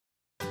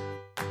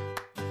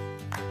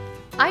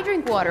I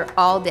drink water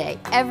all day,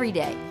 every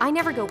day. I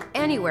never go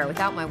anywhere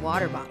without my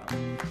water bottle.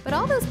 But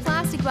all those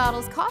plastic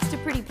bottles cost a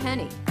pretty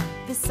penny.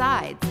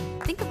 Besides,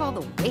 think of all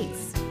the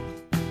waste.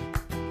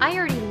 I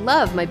already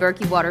love my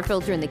Berkey water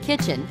filter in the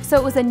kitchen, so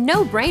it was a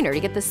no-brainer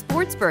to get the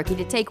Sport Berkey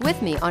to take with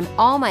me on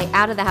all my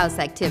out-of-the-house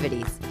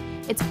activities.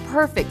 It's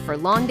perfect for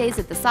long days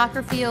at the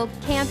soccer field,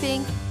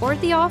 camping, or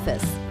at the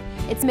office.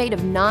 It's made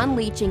of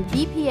non-leaching,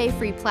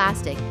 BPA-free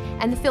plastic,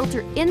 and the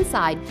filter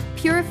inside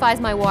purifies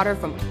my water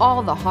from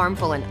all the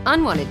harmful and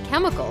unwanted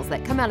chemicals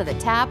that come out of the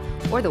tap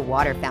or the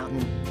water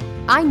fountain.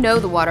 I know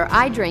the water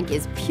I drink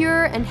is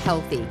pure and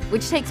healthy,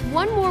 which takes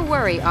one more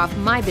worry off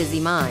my busy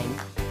mind.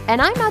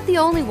 And I'm not the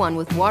only one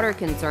with water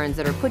concerns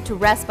that are put to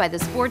rest by the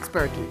Sport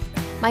Berkey.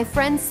 My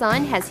friend's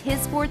son has his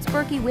Sport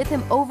Berkey with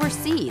him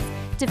overseas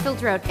to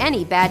filter out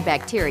any bad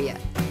bacteria,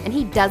 and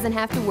he doesn't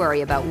have to worry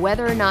about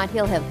whether or not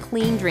he'll have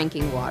clean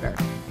drinking water.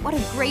 What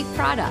a great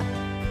product!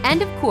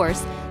 And of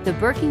course, the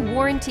Berkey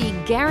warranty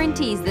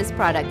guarantees this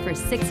product for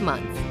 6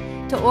 months.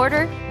 To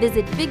order,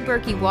 visit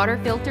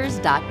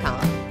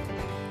bigberkeywaterfilters.com.